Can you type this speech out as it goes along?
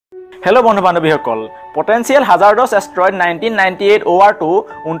Hello बंधु बान्धवीসকল potential হাজাৰডছ asteroid 1998 OR2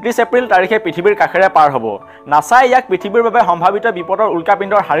 29 April তাৰিখে পৃথিৱীৰ কাষেৰে পাৰ হ'ব। নাছাই ইয়াক পৃথিৱীৰ বাবে সম্ভাৱিত বিপদৰ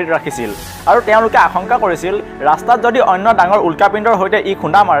উল্কাপিণ্ডৰ হাৰিত ৰাখিছিল আৰু তেওঁলোকে আশংকা কৰিছিল ৰাস্তাত যদি অন্য ডাঙৰ উল্কাপিণ্ডৰ সৈতে ই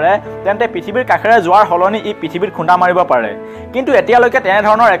খুন্দা মাৰে তেন্তে পৃথিৱীৰ কাষেৰে যোৱাৰ হলনি ই পৃথিৱীত খুন্দা মাৰিব পাৰে। কিন্তু এতিয়ালৈকে তেনে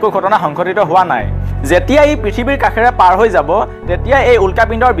ধৰণৰ একো ঘটনা সংঘটিত হোৱা নাই। যেতিয়া ই পৃথিৱীৰ কাষেৰে পাৰ হৈ যাব তেতিয়া এই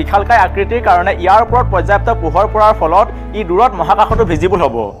উল্কাপিণ্ডৰ বিশালকায় আকৃতিৰ কাৰণে ইয়াৰ ওপৰত পৰ্যাপ্ত পোহৰ পৰাৰ ফলত ই দূৰত মহাকাশতো ভিজিবল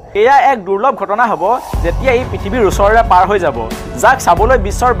হ'ব। এয়া এক দুৰ্লভ ঘটনা হ'ব যেতিয়া ই পৃথিৱীৰ ওচৰেৰে পাৰ হৈ যাব, যাক চাবলৈ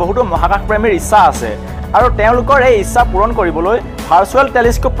বিশ্বৰ বহুতো মহাকাশ প্ৰেমীৰ ইচ্ছা আছে আৰু তেওঁলোকৰ এই ইচ্ছা পূৰণ কৰিবলৈ ভাৰ্চুৱেল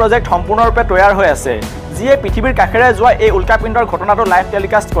টেলিস্কোপ প্ৰজেক্ট সম্পূৰ্ণৰূপে তৈয়াৰ হৈ আছে, যিয়ে পৃথিৱীৰ কাষেৰে যোৱা এই উল্কাপিণ্ডৰ ঘটনাটো লাইভ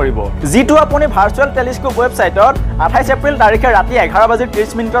টেলিকাষ্ট কৰিব, যিটো আপুনি ভাৰ্চুৱেল টেলিস্কোপ ৱেবছাইটত 28 এপ্ৰিল তাৰিখে ৰাতি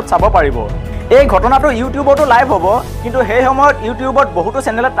 11:30 চাব পাৰিব। এই ঘটনাটো ইউটিউবতো লাইভ হ'ব, কিন্তু সেই সময়ত ইউটিউবত বহুতো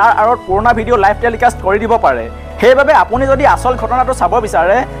চেনেলে তাৰ আঁৰত পুৰণা ভিডিঅ' লাইভ টেলিকাষ্ট কৰি দিব পাৰে। সেইবাবে আপুনি যদি আচল ঘটনাটো চাব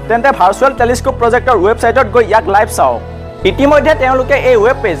বিচাৰে তেন্তে ভাৰ্চুৱেল টেলিস্কোপ প্ৰজেক্টৰ ৱেবছাইটত গৈ ইয়াক লাইভ চাওক। ইতিমধ্যে তেওঁলোকে এই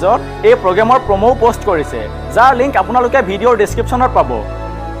ৱেব পেজত এই প্ৰগ্ৰেমৰ প্ৰম'ও পোষ্ট কৰিছে, যাৰ লিংক আপোনালোকে ভিডিঅ'ৰ ডেছক্ৰিপশ্যনত পাব।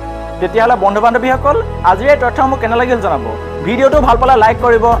 তেতিয়াহ'লে বন্ধু বান্ধৱীসকল আজিৰ এই তথ্যসমূহ কেনে লাগিল জনাব। ভিডিঅ'টো ভাল পালে লাইক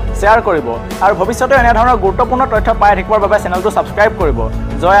কৰিব, শ্বেয়াৰ কৰিব আৰু ভৱিষ্যতে এনেধৰণৰ গুৰুত্বপূৰ্ণ তথ্য পাই থাকিবৰ বাবে চেনেলটো ছাবস্ক্ৰাইব কৰিব।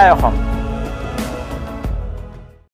 জয় আই অসম।